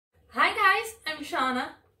I'm Shauna.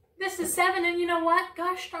 This is 7, and you know what?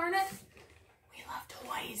 Gosh darn it, we love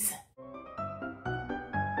toys.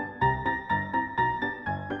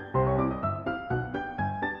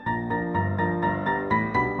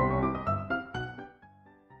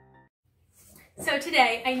 So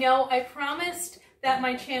today, I know I promised that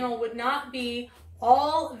my channel would not be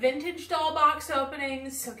all vintage doll box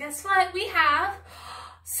openings, so guess what? We have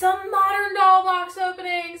some modern doll box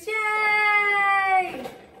openings. Yay!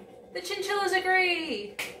 The chinchillas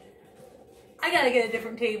agree. I gotta get a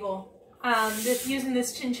different table. Using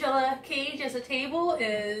this chinchilla cage as a table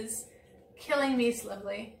is killing me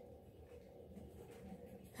slowly.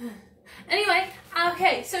 Anyway,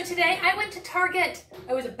 okay, so today I went to Target.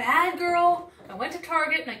 I was a bad girl. I went to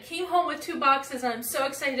Target and I came home with 2 boxes and I'm so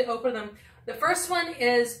excited to open them. The first one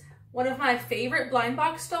is one of my favorite blind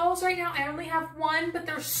box dolls right now. I only have one, but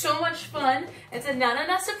they're so much fun. It's a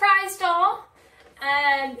Na-Na-Na surprise doll.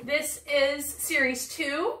 And this is series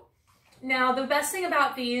 2. Now, the best thing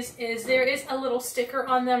about these is there is a little sticker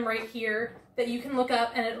on them right here that you can look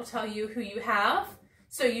up and it'll tell you who you have,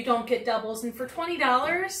 so you don't get doubles. And for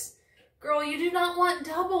 $20, girl, you do not want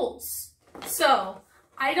doubles. So,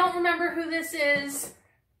 I don't remember who this is.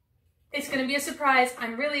 It's gonna be a surprise.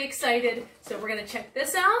 I'm really excited. So we're gonna check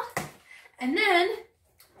this out. And then,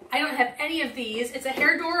 I don't have any of these. It's a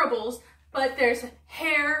Hairdorable, but there's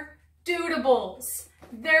Hairdoodables.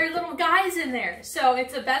 There are little guys in there. So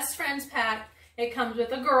it's a best friends pack. It comes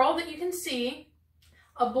with a girl that you can see,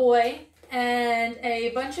 a boy, and a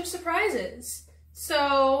bunch of surprises.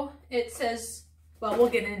 So it says, well, we'll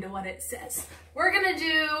get into what it says. We're gonna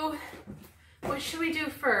do, what should we do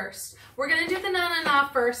first? We're gonna do the Na-Na-Na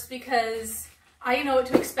first because I know what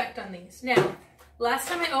to expect on these. Now, last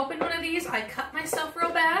time I opened one of these, I cut myself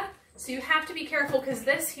real bad. So you have to be careful because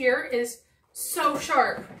this here is so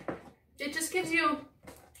sharp. It just gives you,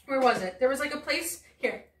 where was it? There was like a place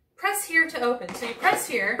here. Press here to open. So you press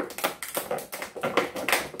here.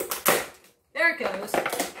 There it goes.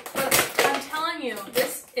 But I'm telling you,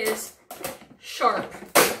 this is sharp.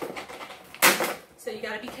 So you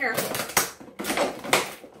gotta be careful.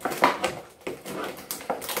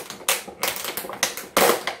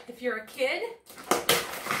 If you're a kid,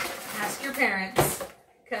 ask your parents,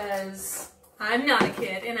 because I'm not a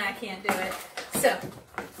kid and I can't do it. So,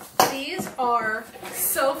 these are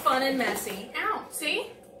so fun and messy. Ow, see?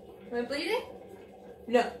 Am I bleeding?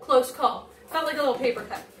 No, close call. Felt like a little paper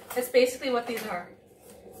cut. That's basically what these are.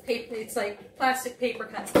 It's like plastic paper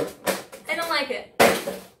cuts. I don't like it.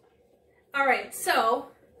 Alright, so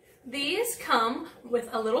these come with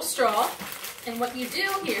a little straw, and what you do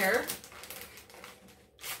here,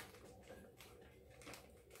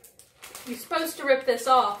 you're supposed to rip this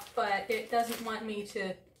off, but it doesn't want me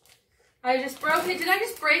to. I just broke it. Did I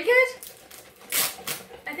just break it?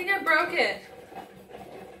 I think I broke it.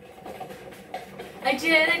 I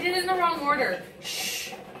did it in the wrong order.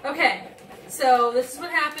 Shh. Okay, so this is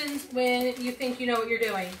what happens when you think you know what you're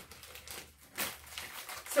doing.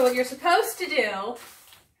 So what you're supposed to do,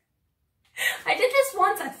 I did this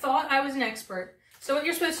once, I thought I was an expert. So what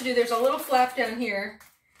you're supposed to do, there's a little flap down here,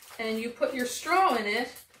 and you put your straw in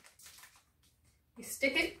it, you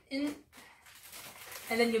stick it in,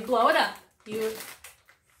 and then you blow it up.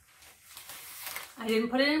 I didn't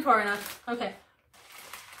put it in far enough. Okay.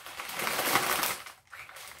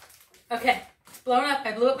 Okay, it's blown up,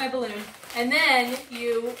 I blew up my balloon. And then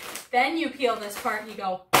you peel this part and you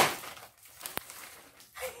go.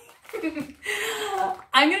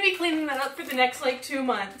 I'm gonna be cleaning that up for the next like 2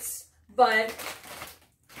 months, but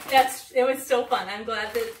it was still fun. I'm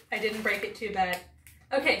glad that I didn't break it too bad.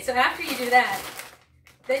 Okay, so after you do that,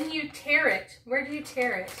 then you tear it. Where do you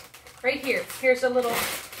tear it? Right here. Here's a little,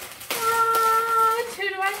 what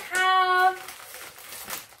do I have?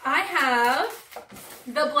 I have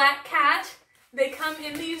the Black Cat. They come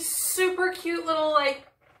in these super cute little like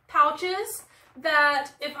pouches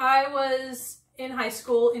that if I was in high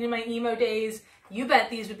school and in my emo days, you bet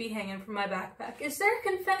these would be hanging from my backpack. Is there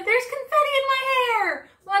confetti? There's confetti in my hair!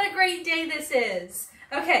 What a great day this is.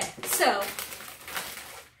 Okay, so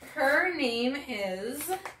her name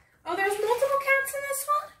is, oh, there's multiple cats in this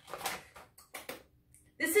one?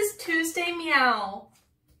 This is Tuesday Meow.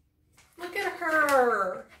 Look at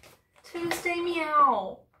her. Tuesday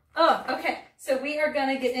Meow. Oh, okay, so we are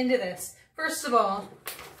gonna get into this. First of all,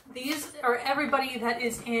 these are everybody that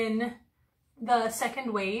is in the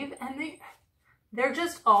second wave, and they're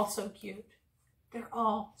just all so cute. They're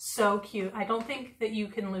all so cute. I don't think that you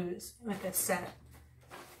can lose with this set.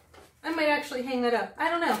 I might actually hang that up. I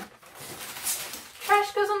don't know.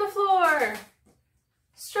 Trash goes on the floor.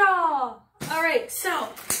 Straw. All right, so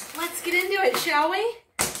let's get into it, shall we?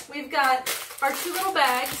 We've got our two little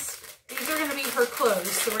bags. These are gonna be her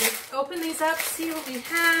clothes. So we're gonna open these up, see what we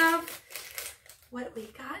have. What we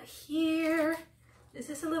got here. Is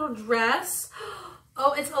this a little dress?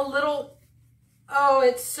 Oh, it's a little, oh,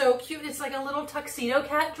 it's so cute. It's like a little tuxedo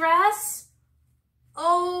cat dress.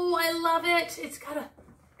 Oh, I love it. It's got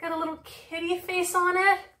a little kitty face on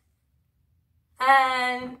it.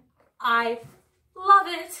 And I love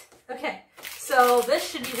it. Okay, so this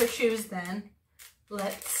should be her shoes then.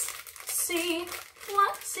 Let's see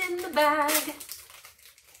what's in the bag.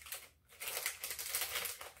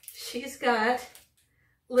 She's got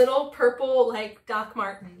little purple, like, Doc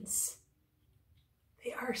Martens.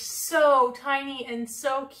 They are so tiny and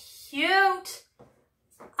so cute.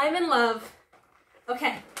 I'm in love.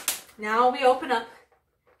 Okay, now we open up.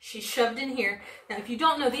 She's shoved in here. Now, if you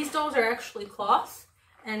don't know, these dolls are actually cloth,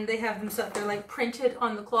 and they have them so they're like printed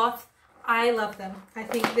on the cloth. I love them. I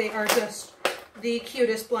think they are just the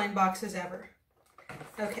cutest blind boxes ever.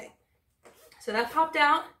 Okay, so that popped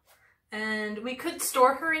out, and we could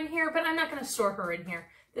store her in here, but I'm not going to store her in here.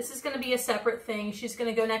 This is going to be a separate thing. She's going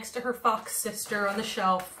to go next to her fox sister on the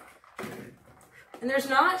shelf. And there's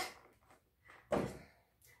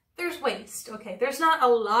waste. Okay, there's not a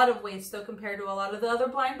lot of waste though compared to a lot of the other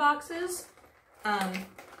blind boxes.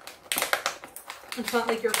 It's not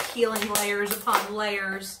like you're peeling layers upon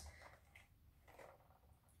layers.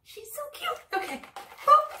 She's so cute. Okay,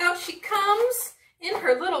 oh, out she comes in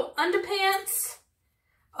her little underpants.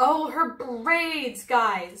 Oh, her braids,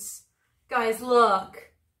 guys. Guys,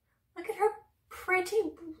 look. Look at her pretty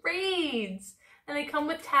braids. And they come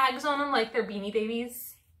with tags on them like they're Beanie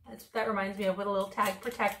Babies. That reminds me of with a little tag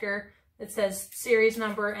protector that says series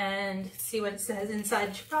number and see what it says inside.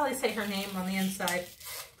 It should probably say her name on the inside.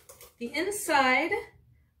 The inside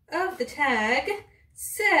of the tag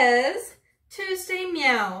says Tuesday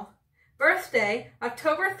Meow. Birthday,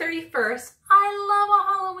 October 31st. I love a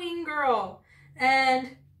Halloween girl.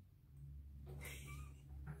 And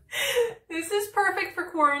this is perfect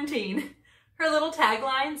for quarantine. Her little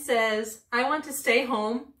tagline says, I want to stay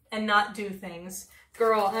home and not do things.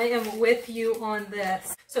 Girl, I am with you on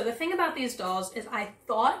this. So the thing about these dolls is I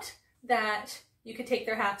thought that you could take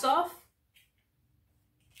their hats off,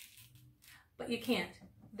 but you can't.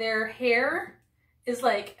 Their hair is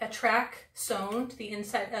like a track sewn to the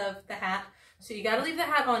inside of the hat. So you gotta leave the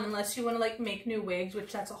hat on unless you wanna like make new wigs,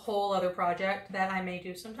 which that's a whole other project that I may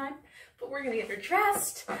do sometime. But we're gonna get her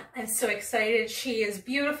dressed. I'm so excited. She is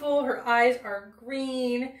beautiful. Her eyes are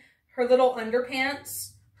green. Her little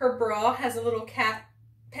underpants, her bra has a little cat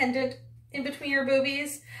pendant in between her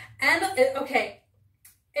boobies. And, okay,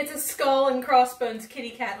 it's a skull and crossbones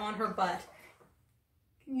kitty cat on her butt.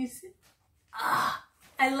 Can you see? Ah,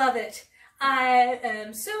 I love it. I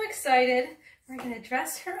am so excited. We're gonna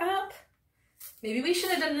dress her up. Maybe we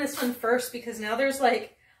should have done this one first because now there's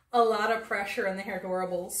like a lot of pressure on the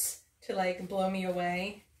Hairdorrables to like blow me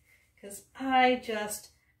away. Because I just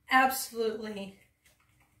absolutely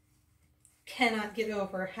cannot get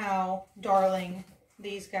over how darling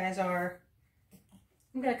these guys are.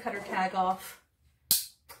 I'm gonna cut her tag off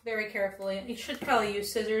very carefully. You should probably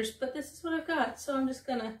use scissors, but this is what I've got. So I'm just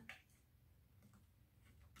gonna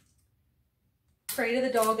pray to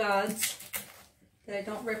the doll gods that I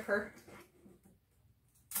don't rip her.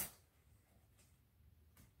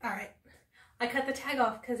 All right, I cut the tag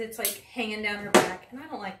off because it's like hanging down her back and I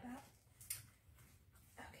don't like that.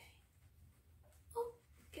 Okay, oh,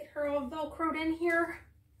 get her all Velcroed in here.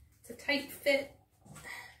 It's a tight fit.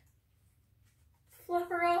 Fluff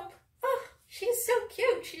her up. Oh, she's so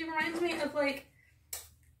cute. She reminds me of like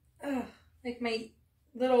my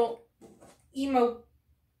little emo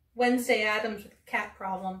Wednesday Addams with a cat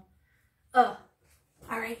problem. All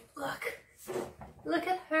right, look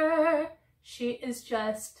at her. She is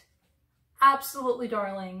just absolutely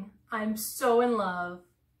darling. I'm so in love.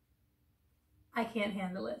 I can't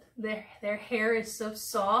handle it. Their hair is so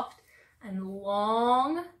soft and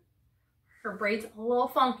long. Her braids a little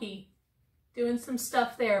funky. Doing some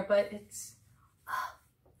stuff there, but it's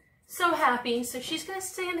so happy. So she's gonna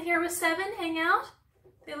stand here with Seven, hang out.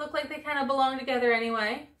 They look like they kind of belong together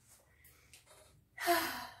anyway.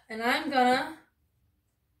 And I'm gonna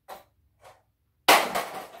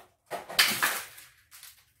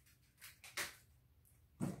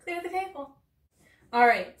clear the table. All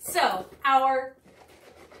right, so our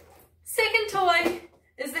second toy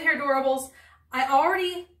is the Hairdorrables.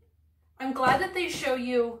 I'm glad that they show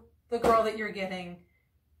you the girl that you're getting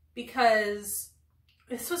because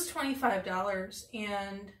this was $25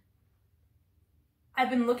 and I've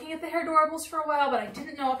been looking at the Hairdorrables for a while, but I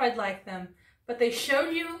didn't know if I'd like them. But they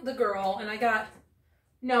showed you the girl and I got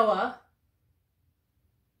Noah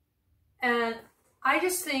And I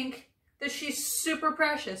just think that she's super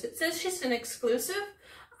precious. It says she's an exclusive.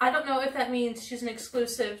 I don't know if that means she's an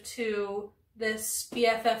exclusive to this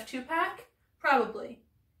BFF 2-pack. Probably.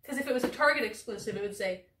 Because if it was a Target exclusive, it would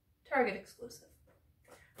say Target exclusive.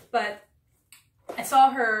 But I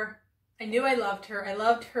saw her. I knew I loved her. I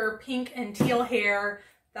loved her pink and teal hair.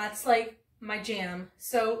 That's like my jam.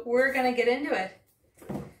 So we're going to get into it.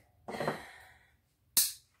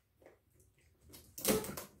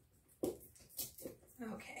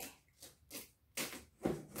 Okay.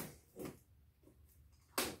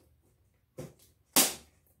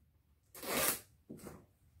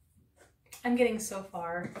 I'm getting so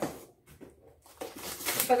far.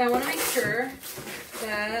 But I want to make sure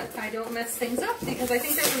that I don't mess things up because I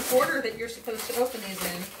think there's an order that you're supposed to open these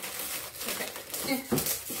in. Okay.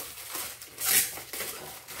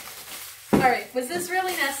 All right, was this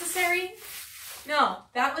really necessary? No,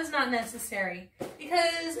 that was not necessary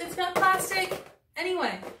because it's got plastic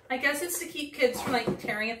anyway. I guess it's to keep kids from like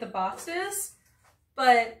tearing at the boxes,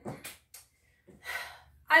 but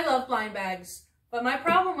I love blind bags. But my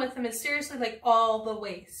problem with them is seriously like all the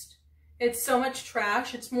waste. It's so much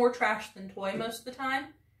trash. It's more trash than toy most of the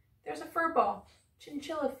time. There's a fur ball.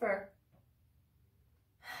 Chinchilla fur.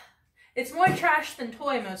 It's more trash than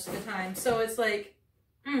toy most of the time. So it's like,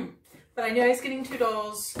 But I knew I was getting 2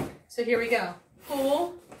 dolls. So here we go.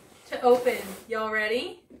 Pull to open. Y'all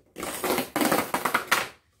ready?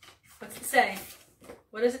 What's it say?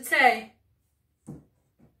 What does it say?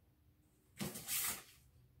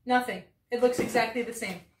 Nothing. It looks exactly the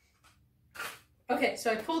same. Okay,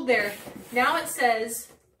 so I pulled there. Now it says,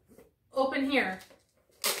 open here.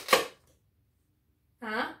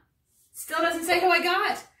 Still doesn't say who I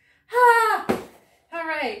got. All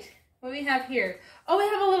right, what do we have here? Oh, we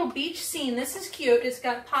have a little beach scene. This is cute. It's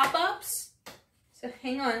got pop-ups. So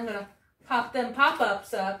hang on, I'm gonna pop them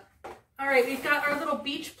pop-ups up. All right, we've got our little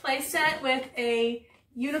beach play set with a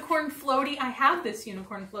unicorn floaty. I have this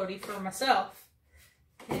unicorn floaty for myself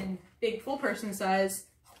in big full person size.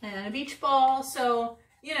 And a beach ball. So,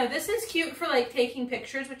 you know, this is cute for like taking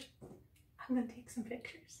pictures, which I'm going to take some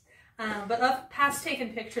pictures. But of past taken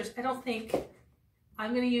pictures, I don't think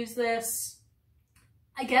I'm going to use this.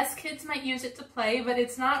 I guess kids might use it to play, but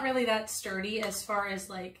it's not really that sturdy as far as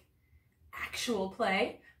like actual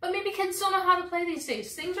play. But maybe kids don't know how to play these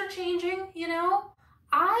days. Things are changing, you know.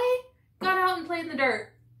 I got out and played in the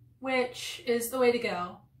dirt, which is the way to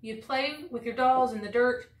go. You play with your dolls in the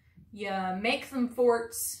dirt. You make them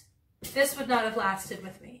forts. This would not have lasted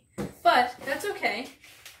with me, but that's okay.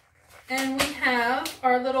 And we have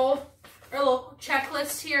our little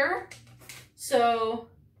checklist here. So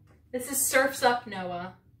this is Surf's Up,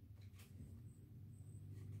 Noah.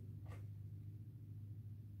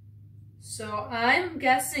 So I'm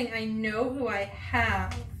guessing I know who I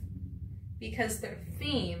have because they're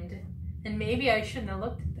themed, and maybe I shouldn't have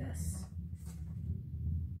looked at this.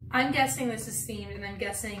 I'm guessing this is themed, and I'm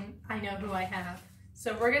guessing I know who I have.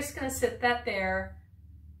 So we're just going to sit that there.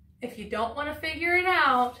 If you don't want to figure it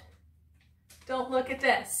out, don't look at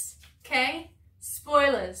this, okay?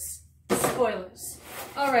 Spoilers. Spoilers.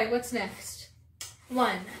 All right, what's next?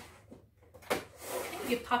 1. Okay,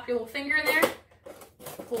 you pop your little finger in there,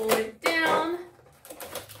 pull it down,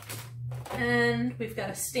 and we've got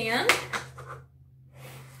a stand.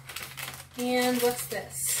 And what's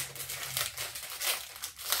this?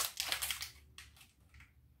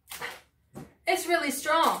 It's really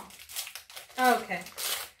strong. Okay,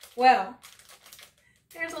 well,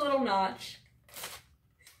 there's a little notch.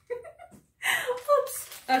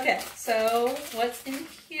 Oops. Okay, so what's in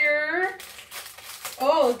here?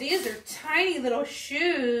 Oh, these are tiny little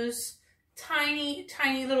shoes. Tiny,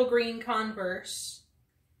 tiny little green Converse.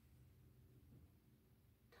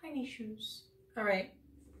 Tiny shoes. All right.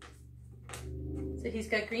 So he's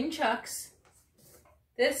got green Chucks.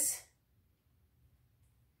 This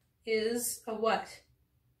is a what?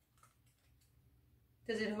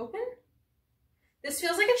 Does it open? This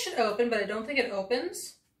feels like it should open, but I don't think it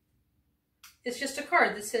opens. It's just a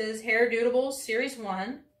card that says Hairdorable Series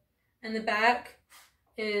 1. And the back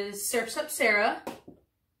is Surf's Up Sarah.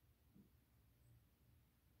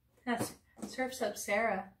 That's Surf's Up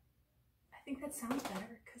Sarah. I think that sounds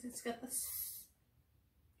better because it's got this.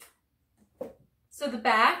 So the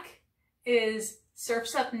back is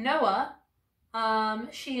Surf's Up Noah.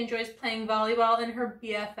 She enjoys playing volleyball, and her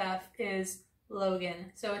BFF is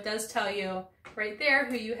Logan. So it does tell you right there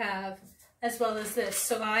who you have, as well as this.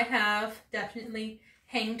 So I have definitely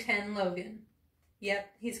Hang 10 Logan.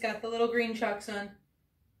 Yep, he's got the little green Chucks on.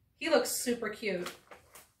 He looks super cute.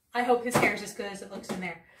 I hope his hair is as good as it looks in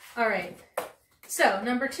there. All right, so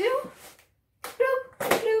number 2. Bloop,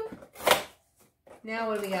 bloop. Now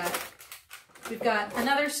what do we got? We've got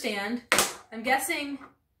another stand. I'm guessing,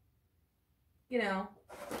 you know,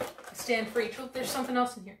 a stand for each. Oh, there's something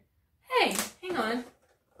else in here. Hey, hang on.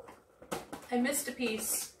 I missed a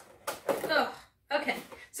piece. Ugh. Okay,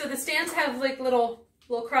 so the stands have like little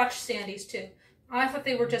crotch standies too. I thought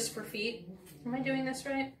they were just for feet. Am I doing this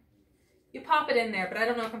right? You pop it in there, but I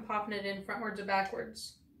don't know if I'm popping it in frontwards or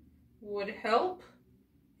backwards. Would help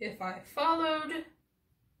if I followed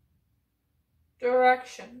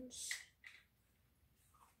directions.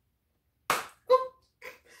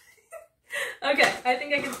 Okay, I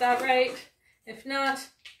think I get that right. If not,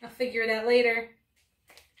 I'll figure it out later.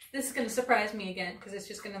 This is going to surprise me again because it's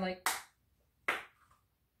just going to like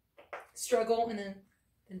struggle and then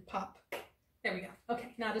pop. There we go.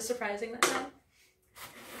 Okay, not as surprising that time.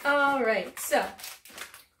 All right, so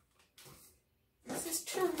this is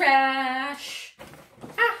trash.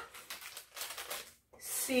 Ah!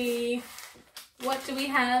 See, what do we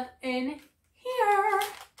have in here?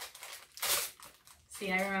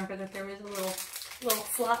 See, I remember that there was a little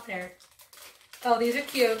slot there. Oh, these are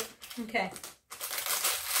cute. Okay.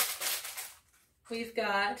 We've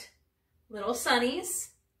got little sunnies,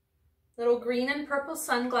 little green and purple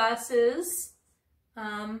sunglasses.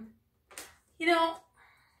 You know,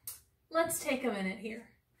 let's take a minute here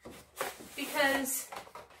because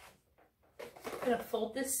I'm gonna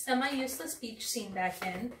fold this semi-useless beach scene back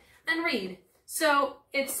in and read. So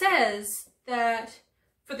it says that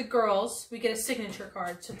for the girls, we get a signature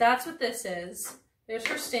card. So that's what this is. There's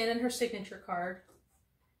her stand and her signature card.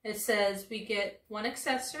 It says we get 1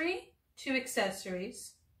 accessory, 2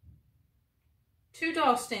 accessories, 2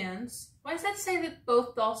 doll stands. Why does that say that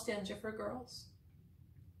both doll stands are for girls?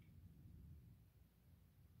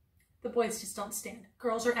 The boys just don't stand.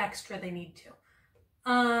 Girls are extra, they need to.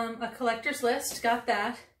 A collector's list, got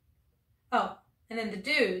that. Oh, and then the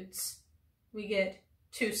dudes, we get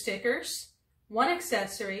 2 stickers, 1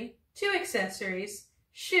 accessory, 2 accessories,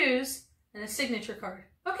 shoes, and a signature card.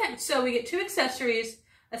 Okay, so we get 2 accessories,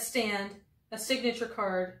 a stand, a signature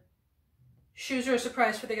card. Shoes are a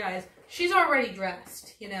surprise for the guys. She's already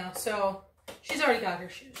dressed, you know, so she's already got her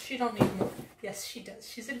shoes. She don't need more. Yes, she does.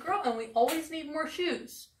 She's a girl, and we always need more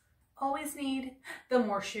shoes. Always need the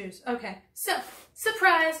more shoes. Okay, so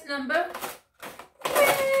surprise number 3.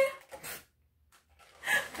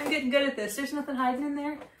 I'm getting good at this. There's nothing hiding in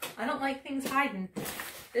there. I don't like things hiding.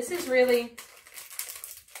 This is really,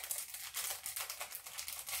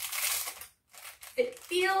 it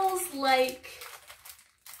feels like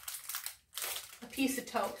a piece of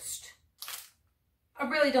toast. I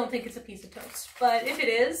really don't think it's a piece of toast, but if it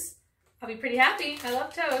is, I'll be pretty happy. I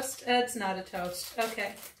love toast. It's not a toast.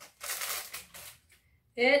 Okay.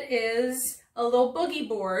 It is a little boogie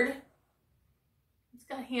board. It's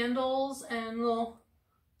got handles and little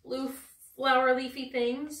blue flower leafy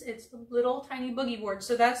things. It's a little tiny boogie board,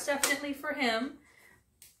 so that's definitely for him.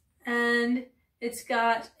 And it's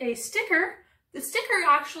got a sticker. The sticker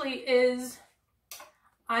actually is,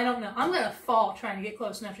 I don't know. I'm gonna fall trying to get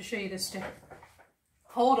close enough to show you this sticker.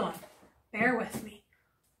 Hold on, bear with me.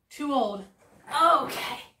 Too old.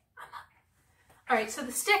 Okay. All right, so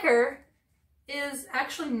the sticker is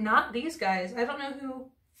actually not these guys. I don't know who.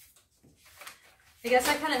 I guess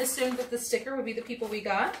I kind of assumed that the sticker would be the people we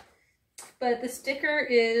got. But the sticker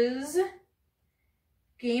is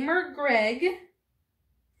Gamer Greg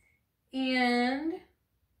and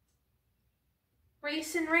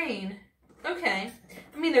Race and Rain. Okay.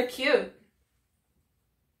 I mean, they're cute.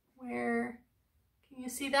 Where, can you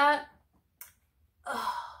see that?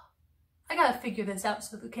 Oh, I gotta figure this out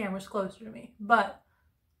so the camera's closer to me. But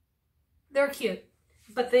they're cute.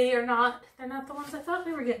 But they're not the ones I thought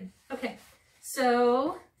we were getting. Okay.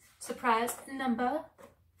 So, surprise number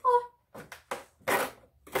 4.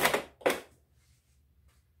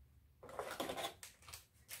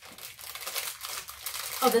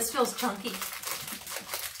 Oh, this feels chunky.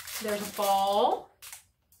 There's a ball,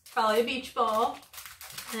 probably a beach ball,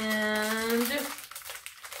 and it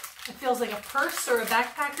feels like a purse or a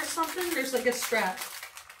backpack or something. There's like a strap.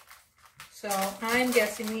 So I'm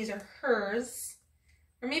guessing these are hers,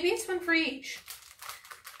 or maybe it's one for each.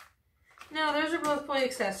 No, those are both boy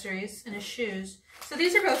accessories and his shoes. So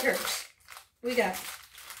these are both hers. We got,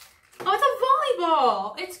 oh, it's a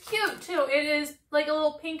volleyball. It's cute too. It is like a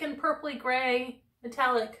little pink and purpley gray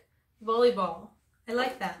metallic volleyball. I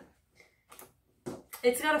like that.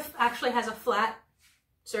 It's got actually has a flat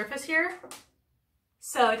surface here,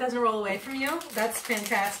 so it doesn't roll away from you. That's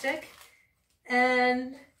fantastic.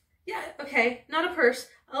 And yeah, okay, not a purse,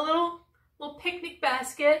 a little picnic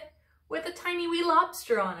basket with a tiny wee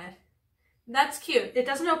lobster on it. That's cute. It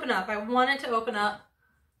doesn't open up. I want it to open up.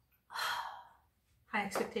 High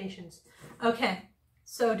expectations. Okay,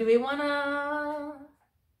 so do we wanna...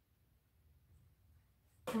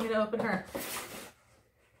 I'm gonna open her.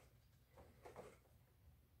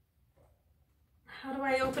 How do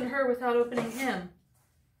I open her without opening him?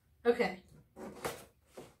 Okay.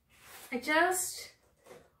 I just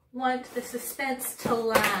want the suspense to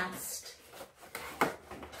last.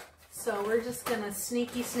 So we're just gonna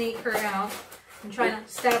sneaky sneak her out and try not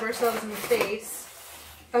to stab ourselves in the face.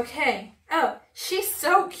 Okay. Oh, she's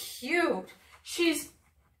so cute. She's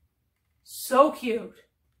so cute.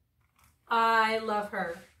 I love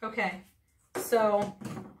her. Okay. So,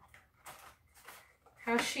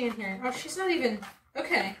 how's she in here? Oh, she's not even...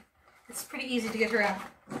 Okay. It's pretty easy to get her out.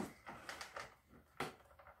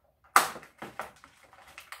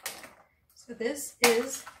 So this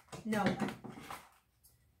is Noah.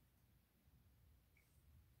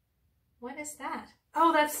 What is that?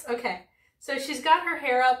 Oh, that's... Okay. So she's got her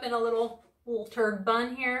hair up in a little turd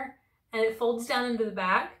bun here, and it folds down into the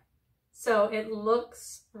back. So it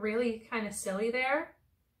looks really kind of silly there,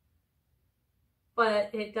 but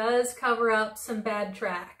it does cover up some bad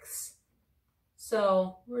tracks.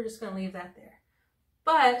 So we're just going to leave that there.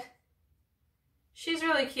 But she's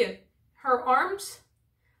really cute. Her arms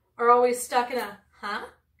are always stuck in a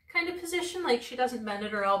kind of position, like she doesn't bend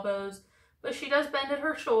at her elbows, but she does bend at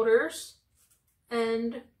her shoulders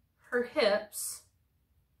and her hips.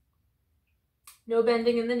 No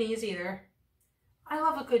bending in the knees either. I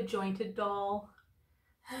love a good jointed doll.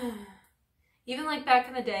 Even like back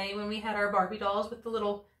in the day when we had our Barbie dolls with the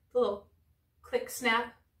little click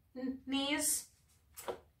snap knees.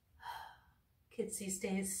 Kids these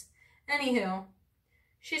days. Anywho,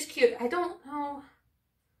 she's cute. I don't know.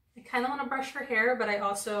 I kind of want to brush her hair, but I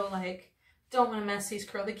also like don't want to mess these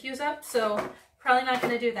curly cues up. So probably not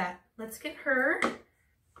going to do that. Let's get her.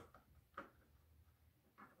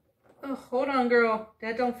 Oh, hold on, girl.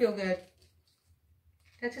 That don't feel good.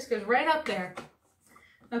 That just goes right up there.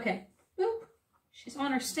 Okay. Boop. She's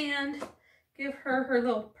on her stand. Give her her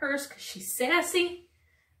little purse because she's sassy.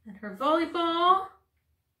 And her volleyball.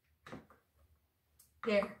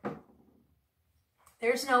 There.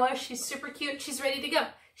 There's Noah. She's super cute. She's ready to go.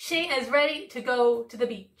 She is ready to go to the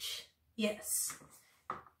beach. Yes.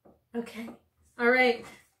 Okay. All right.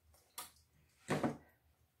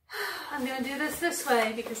 I'm going to do this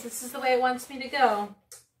way because this is the way it wants me to go.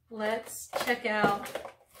 Let's check out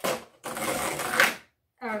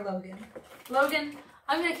our Logan. Logan,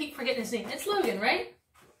 I'm going to keep forgetting his name. It's Logan, right?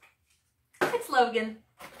 It's Logan.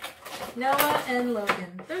 Noah and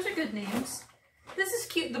Logan. Those are good names. This is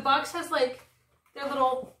cute. The box has like their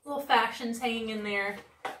little fashions hanging in there.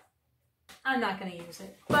 I'm not going to use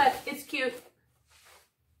it, but it's cute.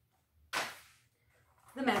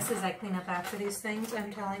 The messes I clean up after these things,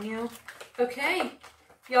 I'm telling you. Okay,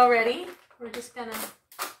 y'all ready? We're just gonna...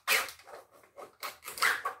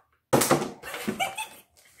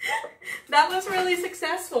 That was really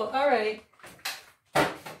successful. All right.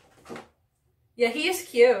 Yeah, he is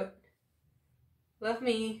cute. Love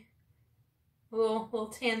me. A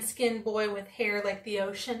little tan skinned boy with hair like the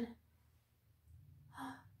ocean.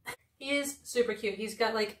 He is super cute. He's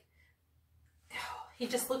got like... He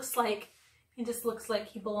just looks like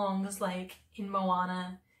he belongs like in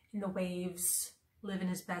Moana, in the waves, living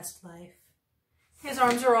his best life. His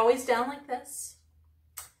arms are always down like this.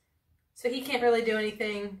 So he can't really do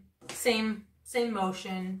anything. Same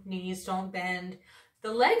motion. Knees don't bend.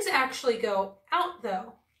 The legs actually go out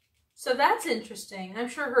though. So that's interesting. I'm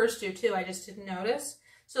sure hers do too. I just didn't notice.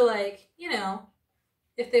 So like, you know,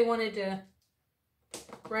 if they wanted to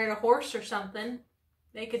ride a horse or something,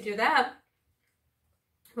 they could do that.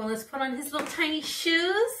 Well, let's put on his little tiny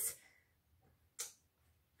shoes.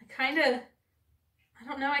 I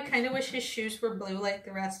don't know, I kind of wish his shoes were blue like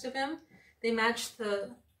the rest of him. They match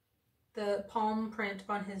the palm print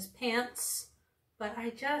on his pants, but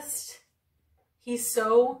he's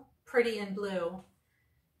so pretty in blue.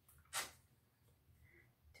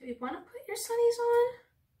 Do we want to put your sunnies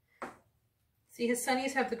on? See, his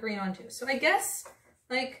sunnies have the green on too. So I guess,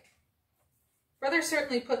 like, brother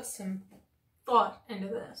certainly put some thought into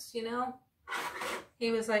this, you know?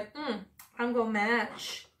 He was like, I'm gonna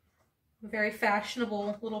match a very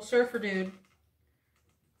fashionable little surfer dude. And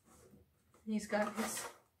he's got his...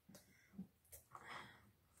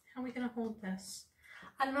 How are we gonna hold this?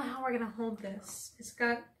 I don't know how we're gonna hold this. It's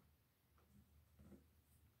got...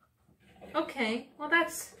 Okay, well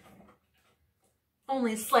that's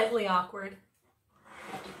only slightly awkward.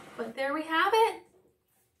 But there we have it.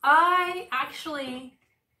 I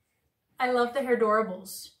love the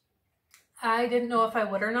Hairdorables. I didn't know if I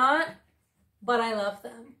would or not, but I love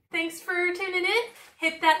them. Thanks for tuning in.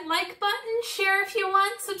 Hit that like button, share if you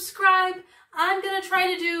want, subscribe. I'm going to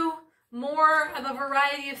try to do more of a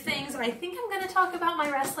variety of things. I think I'm going to talk about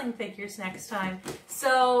my wrestling figures next time.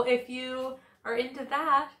 So if you are into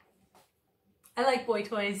that, I like boy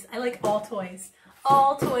toys. I like all toys.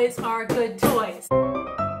 All toys are good toys.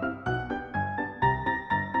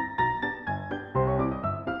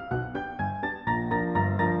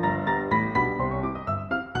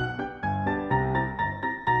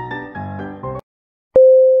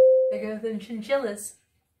 Bigger than chinchillas,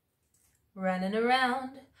 running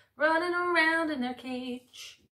around in a cage.